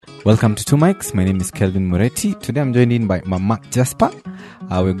Welcome to Two Mics. My name is Kelvin Moretti. Today I'm joined in by Mama Jasper.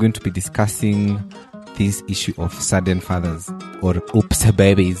 We're going to be discussing this issue of sudden fathers or oops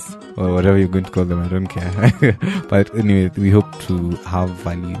babies or whatever you're going to call them. I don't care. But anyway, we hope to have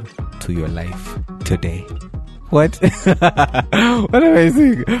value to your life today. What? What am I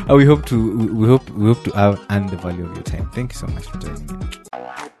saying? We hope to have earn the value of your time. Thank you so much for joining me.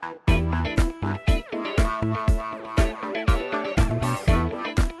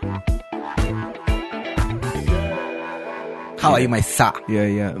 How are you, my sir?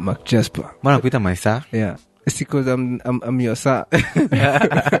 Yeah, Mark Jasper. Mbona kuita my sir? Yeah. It's because I'm your sir.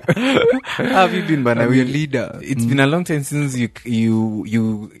 How have you been, Bana? I'm your leader. It's been a long time since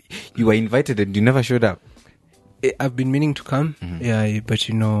you were invited and you never showed up. I've been meaning to come. Mm-hmm. Yeah, but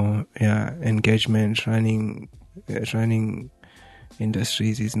engagement, running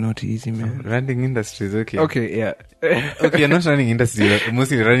industries is not easy, man. Running industries, okay. Okay, yeah. Okay, you're not running industries, you're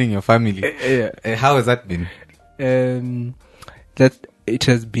mostly running your family. Yeah. How has that been? How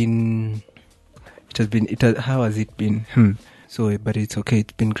has it been? So, but it's okay.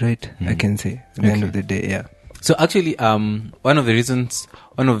 It's been great. I can say at the end of the day. Yeah. So actually, one of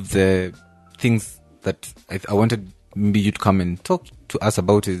the things that I wanted maybe you to come and talk to us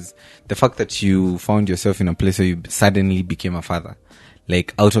about is the fact that you found yourself in a place where you suddenly became a father.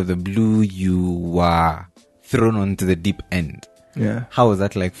 Like out of the blue, you were thrown onto the deep end. Yeah. How was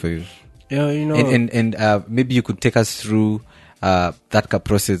that like for you? Yeah, And maybe you could take us through that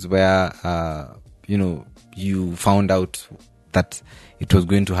process where you found out that it was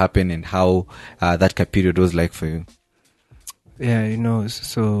going to happen and how that period was like for you. Yeah,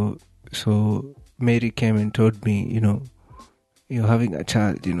 so Mary came and told me, you're having a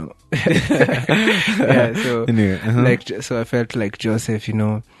child, Yeah, so anyway, so I felt like Joseph,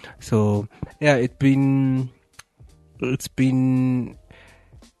 So yeah, it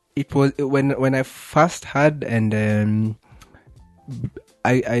was when I first heard, and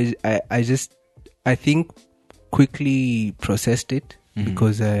I think quickly processed it,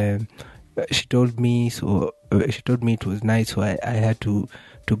 because she told me it was nice, so I had to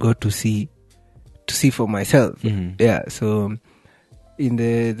go to see for myself. Yeah, so in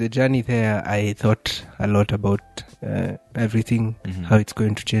the journey there, I thought a lot about everything, how it's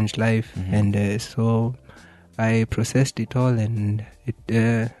going to change life, and so I processed it all, and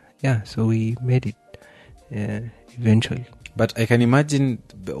it so we made it eventually. But I can imagine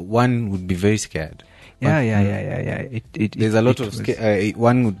one would be very scared. Yeah. There's a lot of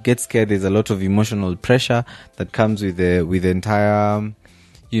one would get scared. There's a lot of emotional pressure that comes with the entire,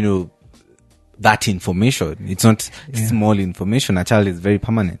 that information. It's not small information. A child is very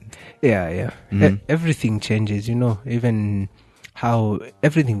permanent. Yeah. Everything changes, even how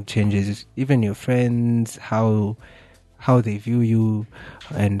everything changes, even your friends, how they view you,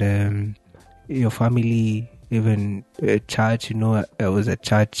 and your family, even church. I was a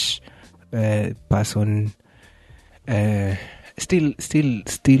church person, still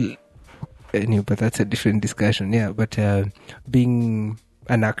but that's a different discussion. Yeah, but being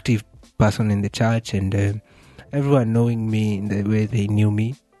an active person in the church, and everyone knowing me in the way they knew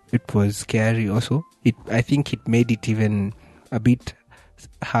me, it was scary also. I think it made it even a bit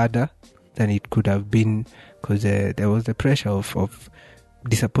harder than it could have been, because there was the pressure of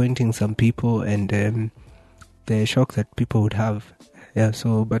disappointing some people, and the shock that people would have. Yeah,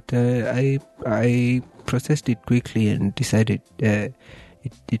 so but I processed it quickly and decided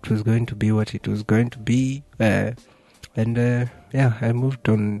it was going to be what it was going to be, and I moved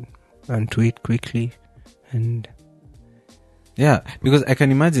on to it quickly, and yeah, because I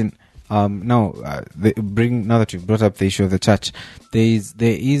can imagine now that you've brought up the issue of the church, there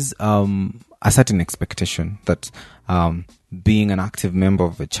is a certain expectation that being an active member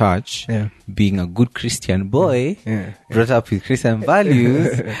of the church, being a good Christian boy, brought up with Christian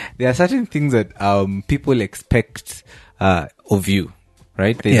values, there are certain things that people expect of you,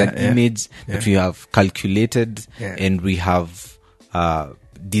 right? There's an image that we have calculated, and we have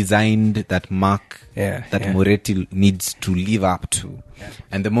designed that mark that Moretti needs to live up to.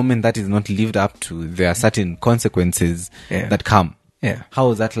 And the moment that is not lived up to, there are certain consequences that come. Yeah. How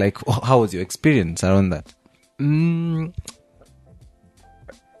was that like? How was your experience around that?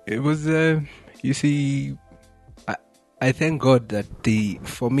 It was, you see, I thank God that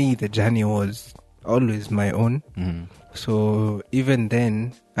for me, the journey was always my own. So even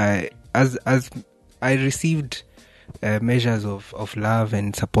then, as I received measures of love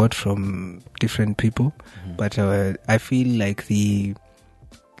and support from different people, but I feel like the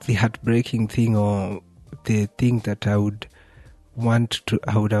heartbreaking thing, or the thing that I would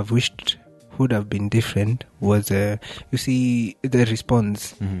have wished would have been different was, you see, the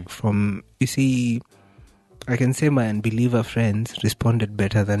response from, you see, I can say my unbeliever friends responded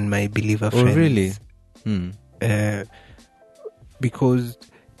better than my believer friends. Oh, really? Because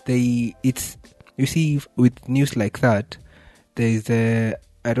you see, with news like that, there's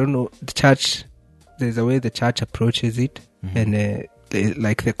I don't know, the church, there's a way the church approaches it, and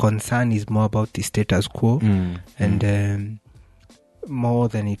the concern is more about the status quo, and more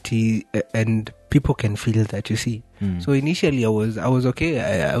than it is, and people can feel that, you see. So initially I was okay.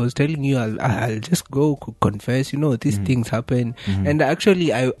 I was telling you I'll just go confess, these things happen, and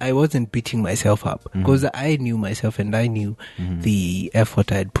actually I wasn't beating myself up, because I knew myself and I knew the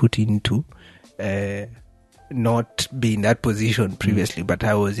effort I had put into not be in that position previously, but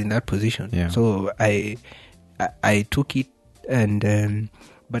I was in that position. So I took it, and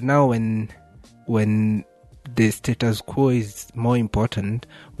but now when the status quo is more important,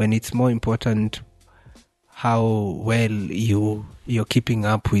 when it's more important how well you're keeping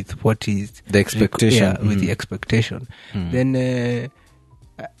up with what is the expectation, with the expectation, then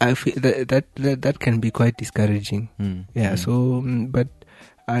I feel that can be quite discouraging. So but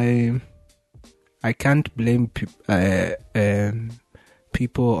I can't blame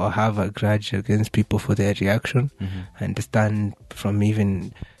people or have a grudge against people for their reaction. I understand from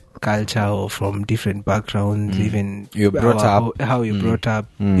even culture or from different backgrounds, even you're brought up, how you brought up.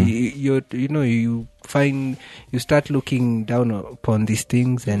 You find, you start looking down upon these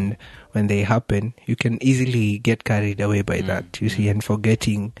things, and when they happen, you can easily get carried away by that, you see, and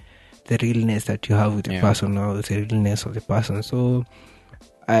forgetting the realness that you have with the person, or the realness of the person. So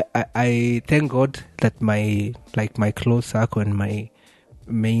I thank God that my close circle and my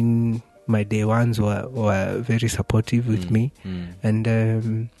day ones were very supportive with me,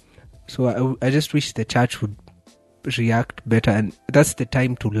 and so I just wish the church would react better, and that's the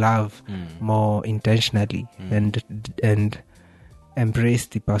time to love more intentionally, and embrace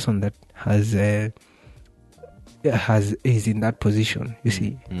the person that is in that position, you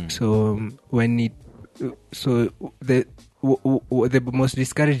see. So the most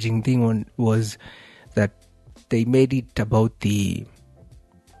discouraging thing was that they made it about the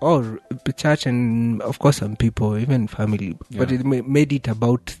church, and of course some people, even family, but it made it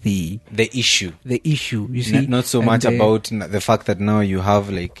about the issue, you see, not so much about the fact that now you have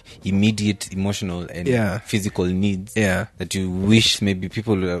like immediate emotional and physical needs that you wish maybe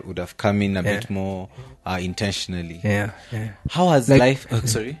people would have come in a bit more intentionally. How has life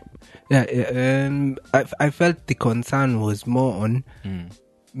sorry I felt the concern was more on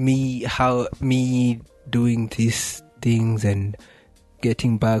me doing these things and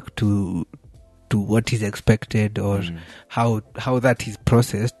getting back to what is expected, or how that is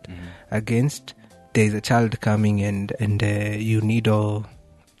processed, against there's a child coming and you need all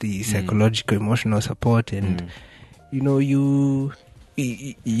the psychological emotional support, and you're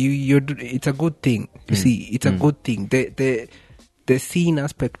it's a good thing, you see. It's a good thing. The scene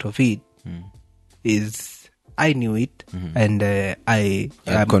aspect of it is, I knew it, and I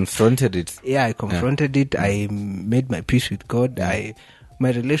confronted it. I confronted it. I made my peace with God. My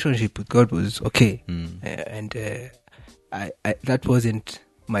relationship with God was okay, and I that wasn't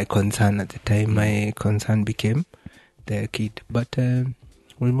my concern at the time. My concern became the kid, but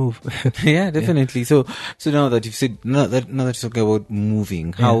we'll move. Definitely. So now that you've said, now that you're talking about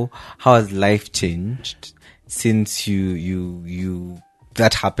moving, how has life changed since you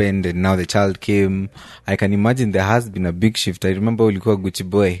that happened and now the child came? I can imagine there has been a big shift. I remember ulikuwa Gucci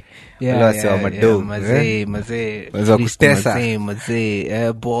boy. Mazee,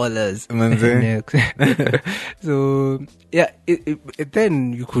 ballers. So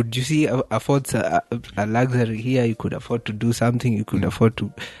then you could, you see, afford a luxury here. You could afford to do something. You could afford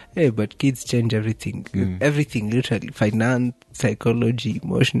to, but kids change everything. Everything, literally, finance, psychology,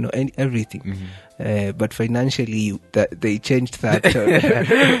 emotional, and everything. But financially, they changed that.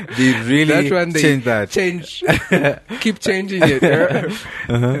 They really changed that. Keep changing it.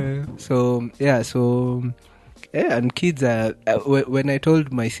 And kids are. When I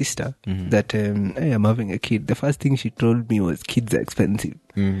told my sister that I'm having a kid, the first thing she told me was, "Kids are expensive."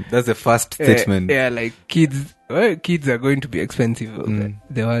 That's the first statement. Like kids are going to be expensive.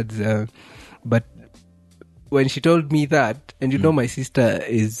 The words, but when she told me that, and my sister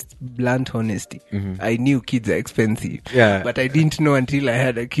is blunt honesty, I knew kids are expensive. But I didn't know until I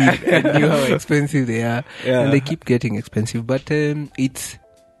had a kid. I knew how expensive they are, and they keep getting expensive. But it's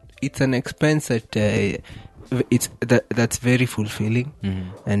an expense that that's very fulfilling,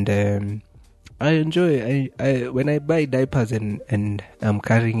 and I enjoy. I when I buy diapers and I'm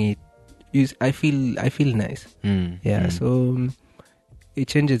carrying it, I feel nice. So it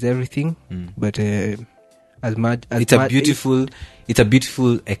changes everything. But as much as it's a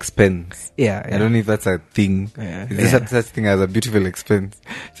beautiful expense. Yeah. I don't know if that's a thing. There's such thing as a beautiful expense.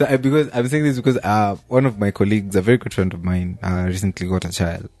 So because I'm saying this because one of my colleagues, a very good friend of mine, recently got a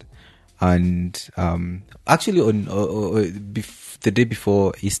child, and actually on the day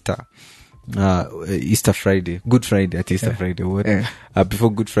before Easter. Easter Friday, Good Friday at Easter Friday.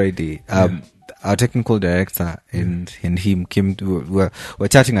 Before Good Friday, our technical director and him came to were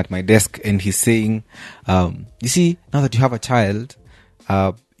chatting at my desk, and he's saying, "You see, now that you have a child,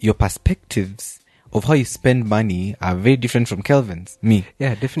 your perspectives of how you spend money are very different from Kelvin's. Me,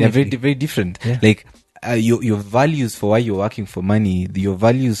 Yeah, definitely. they're very very different. Yeah. Like." Your values for why you're working for money, your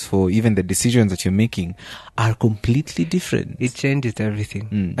values for even the decisions that you're making are completely different. It changes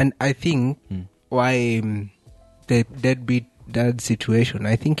everything. And I think why the deadbeat dad situation,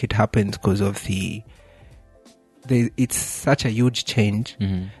 I think it happens because of it's such a huge change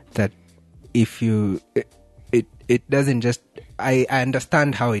that if you, it doesn't just, I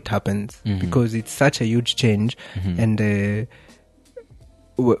understand how it happens because it's such a huge change and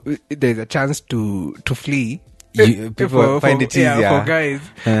there's a chance to flee. People find it easier. For guys.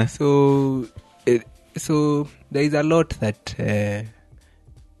 So there is a lot that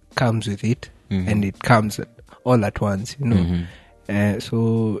comes with it, and it comes all at once,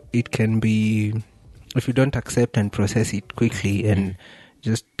 so it can be, if you don't accept and process it quickly and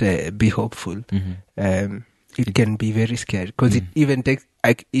just be hopeful, it can be very scary because it even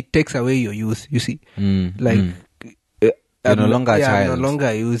takes away your youth. You see, You're no longer a child. I'm no longer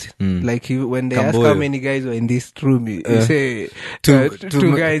a youth. Like when they ask Kamboyo. how many guys were in this room, you say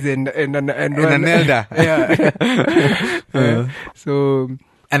two guys and one an elder. So,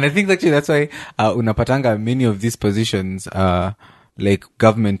 and I think actually that's why unapatanga many of these positions, like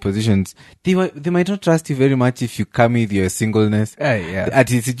government positions, they might not trust you very much if you come with your singleness. At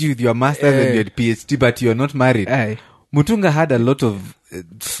ECG with your master's and your PhD, but you're not married. Mutunga had a lot of,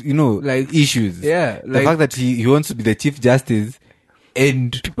 like issues. Yeah. The fact that he wants to be the Chief Justice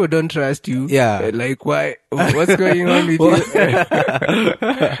and people don't trust you. Yeah. Like, why? What's going on with you?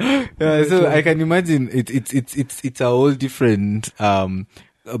 So I can imagine it's a whole different,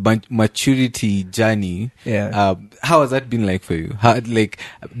 maturity journey. Yeah. How has that been like for you? How, like,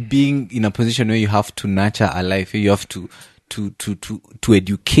 being in a position where you have to nurture a life, where you have to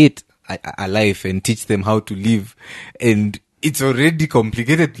educate a life and teach them how to live, and it's already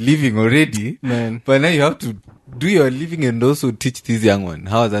complicated living already. Man. But now you have to do your living and also teach this young one.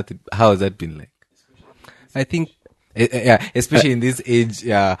 How has that been like? I think, especially in this age,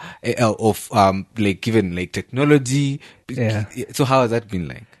 of like given like technology. Yeah. So how has that been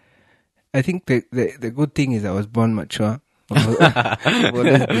like? I think the good thing is I was born mature. I've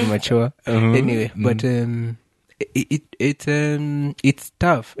always been mature. Anyway, but it's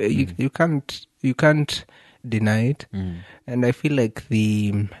tough. You can't deny it. And I feel like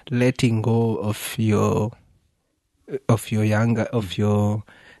the letting go of your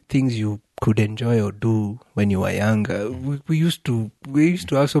things you could enjoy or do when you were younger. We used to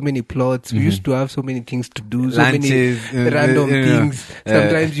have so many plots. We used to have so many things to do. So Lunches, many random things.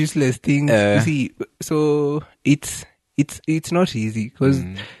 Sometimes useless things. You see, so it's not easy because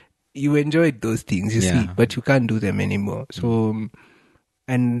you enjoyed those things. You see, but you can't do them anymore. So,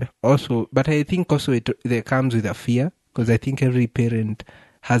 and also, but I think also there comes with a fear, because I think every parent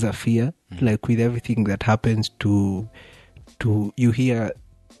has a fear, like with everything that happens to you hear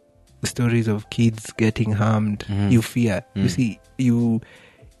stories of kids getting harmed, you fear. You see, you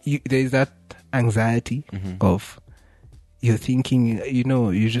there's that anxiety of you're thinking,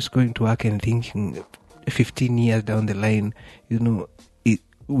 you're just going to work and thinking 15 years down the line, will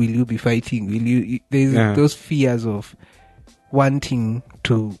you be fighting? Will you? There's those fears of wanting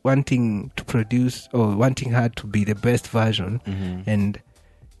to produce or wanting her to be the best version, and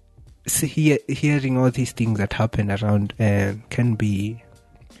hearing all these things that happen around can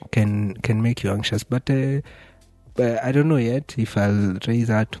make you anxious. But I don't know yet if I'll raise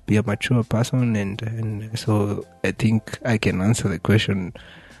her to be a mature person, and so I think I can answer the question.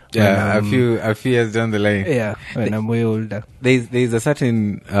 Yeah, a few years down the line. Yeah, when I'm way older. There's a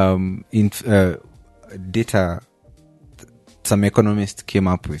certain data some economists came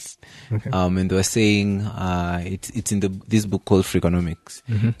up with, and they were saying it's in this book called Freakonomics.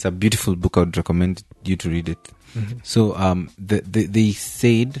 It's a beautiful book. I would recommend you to read it. So they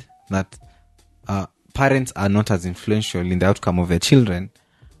said that parents are not as influential in the outcome of their children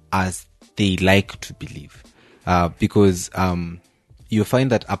as they like to believe, because you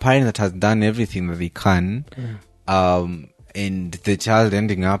find that a parent that has done everything that they can, and the child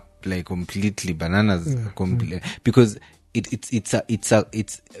ending up like completely bananas, because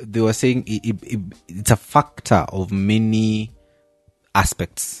they were saying it's a factor of many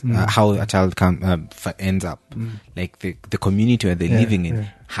aspects, how a child ends up, like the community where they're living in,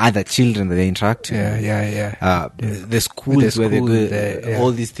 other children that they interact with, the schools where they go,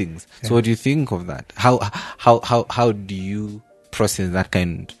 all these things. So what do you think of that? How do you process that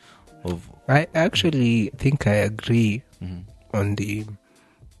kind of? I actually think I agree on the.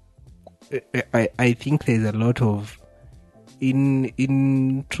 I think there's a lot of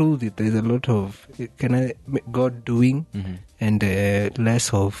in truth there's a lot of God doing and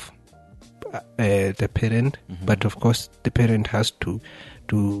less of the parent, but of course the parent has to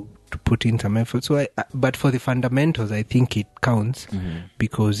put in some effort. So but for the fundamentals I think it counts,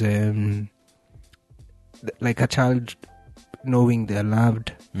 because like a child knowing they're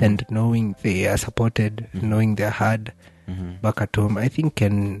loved and knowing they are supported, knowing they're heard back at home, I think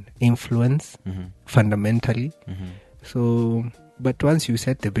can influence fundamentally. So, but once you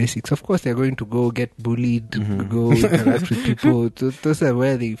set the basics, of course they're going to go get bullied, go interact with people. Those are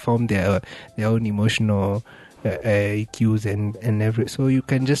where they form their own emotional cues and every. So you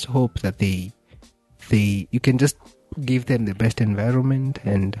can just hope that you can just give them the best environment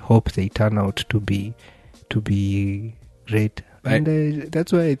and hope they turn out to be great. And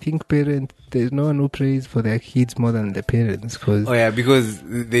that's why I think there's no one who prays for their kids more than the parents. Because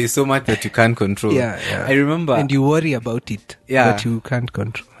there's so much that you can't control. I remember. And you worry about it, but you can't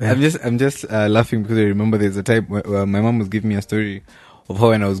control. I'm just laughing because I remember there's a time where my mom was giving me a story of how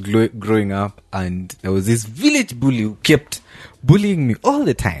when I was growing up, and there was this village bully who kept bullying me all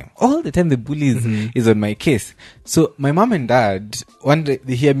the time. All the time the bully is on my case. So my mom and dad, one day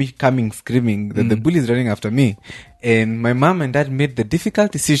they hear me coming screaming that the bully is running after me. And my mom and dad made the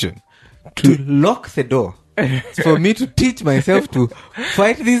difficult decision to lock the door for me to teach myself to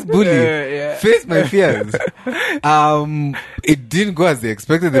fight this bully, face my fears. It didn't go as they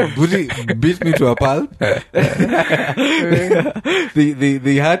expected. The bully beat me to a pulp.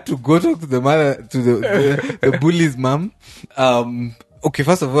 They had to go talk to the mother, to the bully's mom. Okay,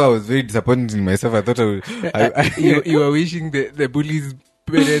 first of all, I was very disappointed in myself. I thought you were wishing the bully's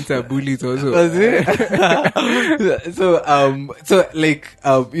parents are bullies also.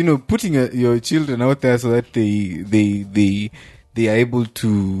 Putting your children out there so that they are able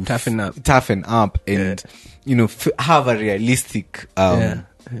to toughen up and have a realistic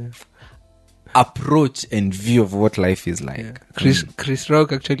approach and view of what life is like. Chris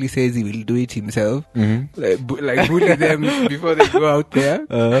Rock actually says he will do it himself, like bully them before they go out there,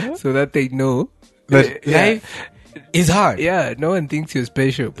 so that they know that life is hard. Yeah, no one thinks you're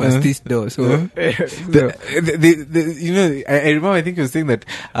special, but this door. So, I remember. I think you were saying that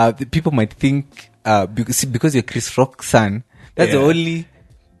the people might think because you're Chris Rock's son, that's the only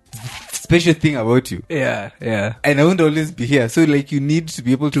special thing about you. Yeah. And I won't always be here, so like you need to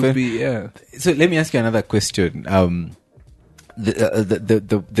be able to be. Yeah. So let me ask you another question.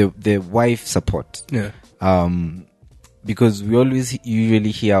 The wife support. Yeah. Because we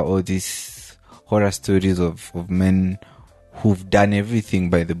usually hear all these horror stories of men who've done everything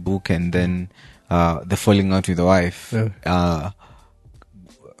by the book and then the falling out with the wife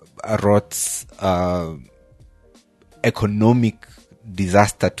wrought economic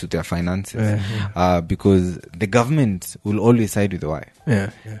disaster to their finances because the government will always side with the wife.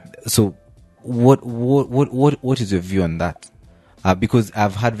 So what is your view on that? Because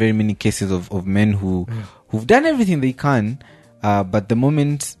I've had very many cases of men who've done everything they can, but the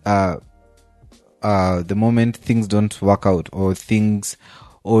moment things don't work out, or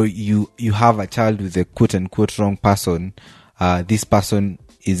you have a child with a quote unquote wrong person, this person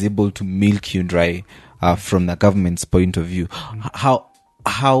is able to milk you dry from the government's point of view. How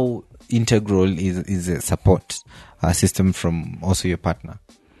integral is a support system from also your partner?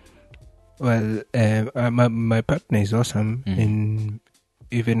 Well, my partner is awesome in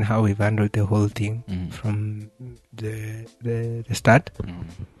even how we've handled the whole thing from the start.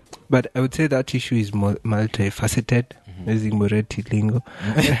 But I would say that issue is multifaceted, using Moretti lingo.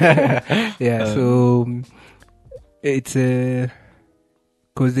 So it's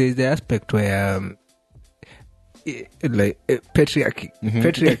because there's the aspect where patriarchy.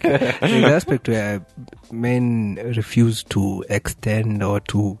 There's the aspect where men refuse to extend or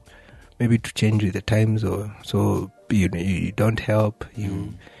to maybe to change with the times, or so you don't help.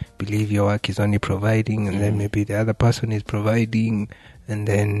 You believe your work is only providing, and then maybe the other person is providing, and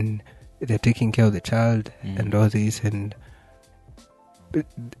then they're taking care of the child and all this, and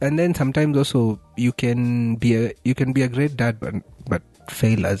then sometimes also you can be a great dad, but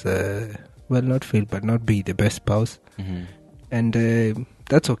fail as not be the best spouse, and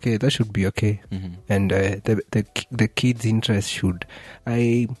that's okay. That should be okay. Mhm. And the kids' interest should.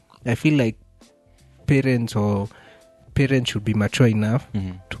 I feel like parents should be mature enough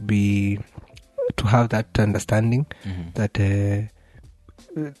Mhm. to have that understanding Mhm. that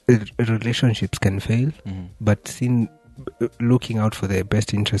relationships can fail, Mhm. but looking out for the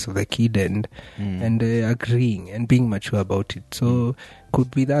best interest of the kid and agreeing and being mature about it. So could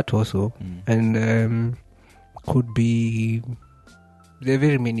be that also, and could be there are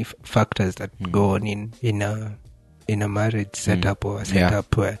very many factors that go on in a marriage setup or a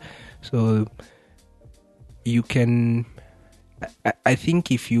setup where so you can. I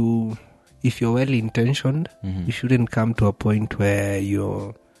think if you're well intentioned, you shouldn't come to a point where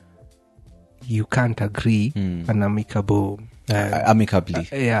you can't agree an amicably.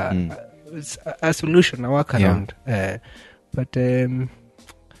 It's a solution, a workaround. But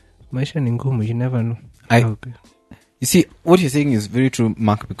maisha ni ngumu, you never know. You see, what you're saying is very true,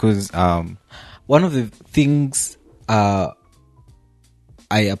 Mark, because one of the things I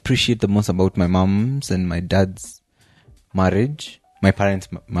appreciate the most about my mom's and my dad's marriage, my parents'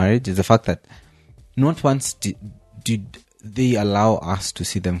 marriage, is the fact that not once did they allow us to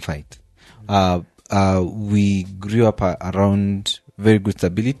see them fight. We grew up around very good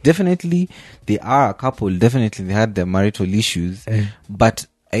stability. Definitely, they are a couple. Definitely, they had their marital issues. But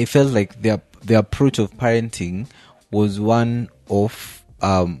I felt like their approach of parenting was one of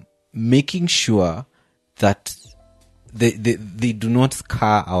making sure that they do not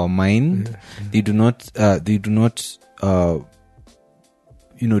scar our mind. They do not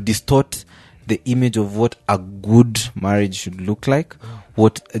distort the image of what a good marriage should look like.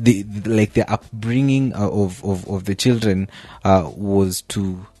 What the upbringing of the children was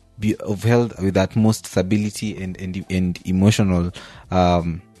to be upheld with utmost stability and emotional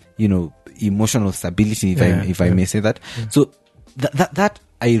emotional stability, if I may say that. So that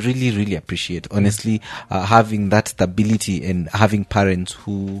I really, really appreciate, honestly, having that stability and having parents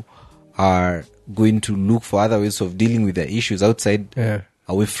who are going to look for other ways of dealing with their issues outside,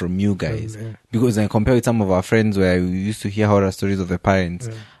 away from you guys. Because I compare with some of our friends where we used to hear horror stories of the parents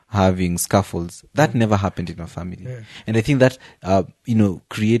having scuffles. That never happened in our family. And I think that,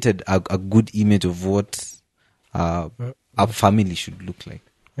 created a good image of what a family should look like.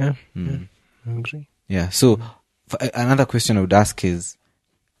 I agree. Yeah. So another question I would ask is,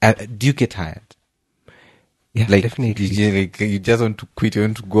 do you get tired? Yeah, like, definitely. You just want to quit, you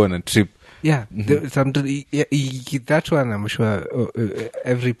want to go on a trip. Yeah, that one I'm sure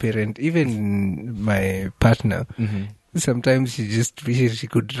every parent, even my partner, sometimes she just wishes she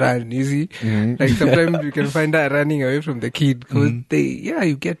could run, you see? Like sometimes you can find her running away from the kid because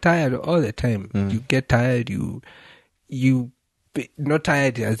you get tired all the time. You get tired, you not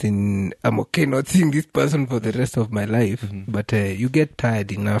tired as in I'm okay not seeing this person for the rest of my life, but you get tired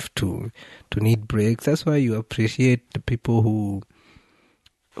enough to need breaks. That's why you appreciate the people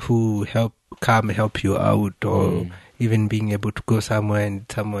who help you out, or even being able to go somewhere and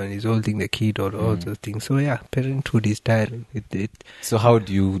someone is holding the kid or all those things. So yeah, parenthood is tiring. So how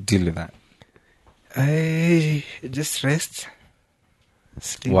do you deal with that? I just rest,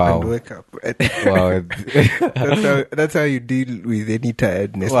 sleep, Wow. and wake up. Wow. That's how you deal with any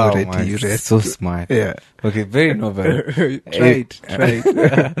tiredness. Wow, already. man, You rest. so smart. Yeah. Okay, very novel. Try it.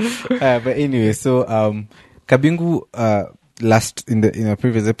 But anyway, so Kabingu last in a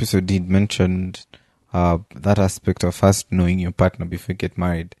previous episode did mentioned that aspect of first knowing your partner before you get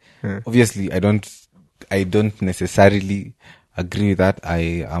married. Obviously, I don't necessarily agree with that.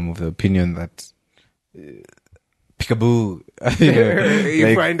 I am of the opinion that peekaboo.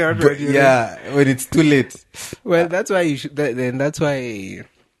 You find out when you when it's too late. Well, that's why you should. Then that's why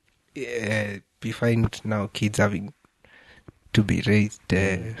we find now kids having to be raised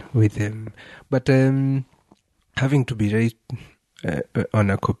with them, but having to be raised on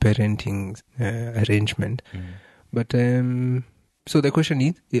a co-parenting arrangement. But so the question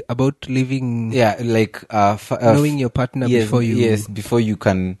is about living. Yeah, like knowing your partner before you. Yes, before you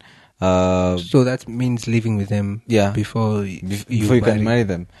can. So that means living with them. Yeah, before you can marry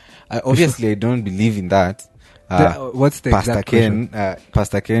them. Obviously, I don't believe in that. What's the Pastor exact Ken? question?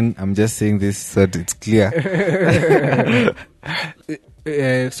 Pastor Ken, I'm just saying this so that it's clear.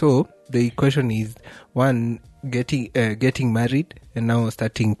 So the question is one, getting married and now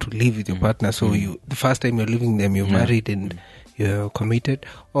starting to live with your partner. So the first time you're living them, you're married and you're committed,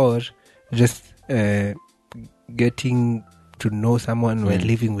 or just getting to know someone while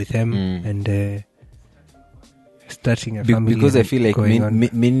living with them and starting a family. Because I feel like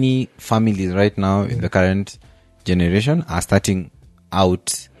many families right now in the current generation are starting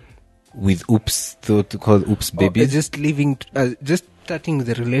out with oops, called oops babies. Just living, just starting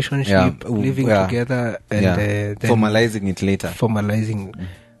the relationship, living together, and then formalizing it later. Formalizing.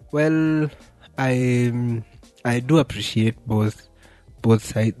 Well, I do appreciate both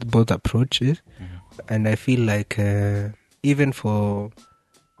sides, both approaches, and I feel like even for,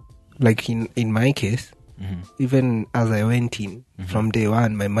 like in my case, even as I went in from day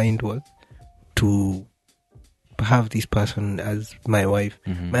one, my mind was to have this person as my wife.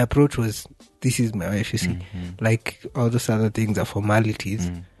 My approach was, this is my wife, you see. Like all those other things are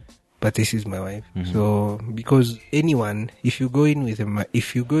formalities, but this is my wife. So because anyone, if you go in with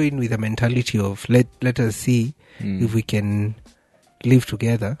a mentality of let us see if we can live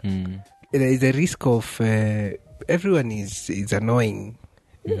together, there is a risk of everyone is annoying,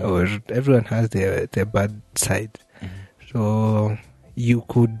 or everyone has their bad side. So you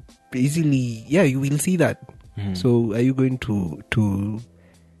could easily, you will see that. So are you going to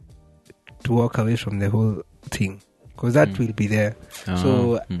walk away from the whole thing? Because that will be there.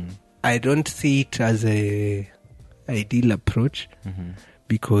 So I don't see it as a ideal approach,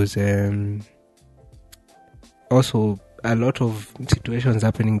 because also a lot of situations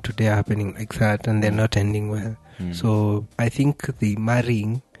happening today are happening like that, and they're not ending well. So I think the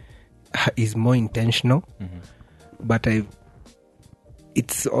marrying is more intentional, but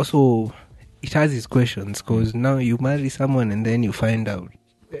it's also, it has its questions, because now you marry someone and then you find out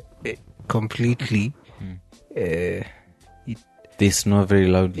completely they snore very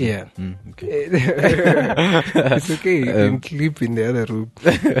loudly. Yeah. Okay. It's okay, you can sleep in the other room.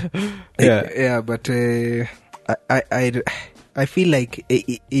 But I feel like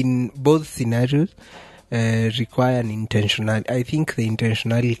in both scenarios require an intentionality. I think the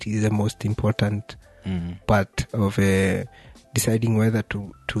intentionality is the most important part of deciding whether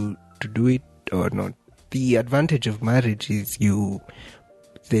to do it or not. The advantage of marriage is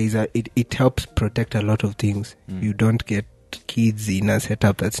it helps protect a lot of things. You don't get kids in a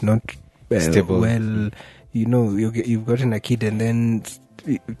setup that's not stable. Well, you've gotten a kid and then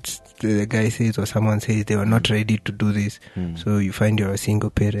the guy says or someone says they were not ready to do this, so you find you're a single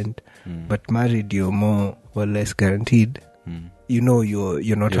parent. But married, you're more or less guaranteed. You're not your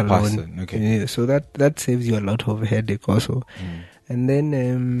alone. person. Okay. So that saves you a lot of headache also. And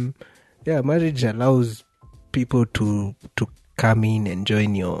then marriage allows people to come in and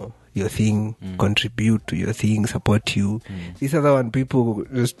join your thing, contribute to your thing, support you. This other one, people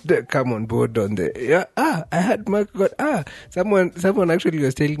just come on board on the I had Mark got someone actually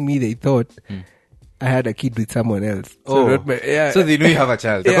was telling me they thought I had a kid with someone else. So they know you have a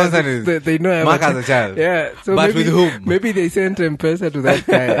child. The concern is they know Mark has a child. Yeah. So but with whom? Maybe they sent M-Pesa to that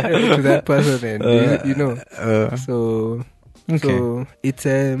guy, to that person, and So it's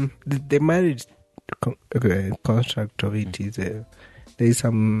the marriage construct of it is there is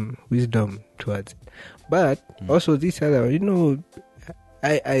some wisdom towards it, but also this other,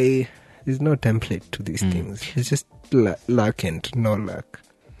 I there's no template to these things. It's just luck and no luck.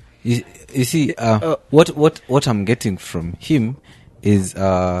 You see, what I'm getting from him is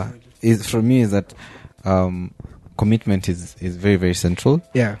that commitment is very, very central.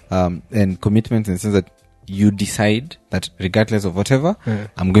 Yeah. And commitment in the sense that you decide that regardless of whatever,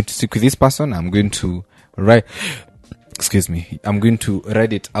 I'm going to stick with this person. I'm going to ride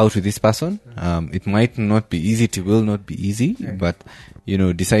it out with this person. It might not be easy. It will not be easy, but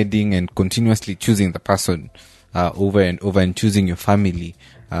deciding and continuously choosing the person over and over, and choosing your family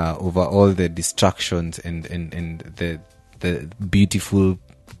over all the distractions and the beautiful,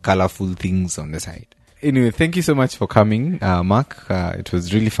 colorful things on the side. Anyway, thank you so much for coming, Mark. It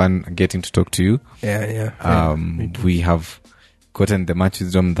was really fun getting to talk to you. Yeah. We have gotten the much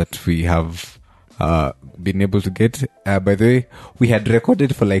wisdom that we have been able to get. By the way, we had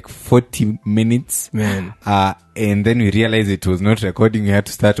recorded for like 40 minutes. Man. And then we realized it was not recording. We had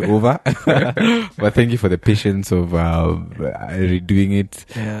to start over. But thank you for the patience of redoing it.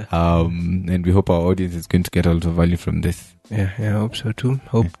 Yeah. And we hope our audience is going to get a lot of value from this. Yeah, I hope so too.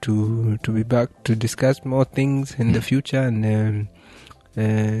 Hope to be back to discuss more things in the future, and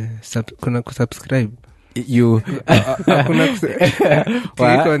subscribe. You click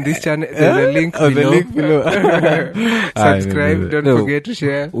on this channel. There's a link below. The link below. Subscribe. Don't forget to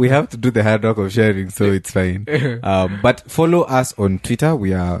share. We have to do the hard work of sharing, so it's fine. But follow us on Twitter.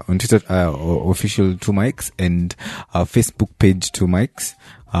 We are on Twitter, official 2 Mics, and our Facebook page 2 Mics.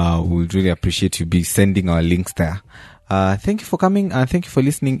 We'll really appreciate you be sending our links there. Thank you for coming. Thank you for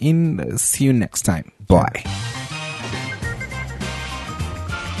listening in. See you next time. Bye.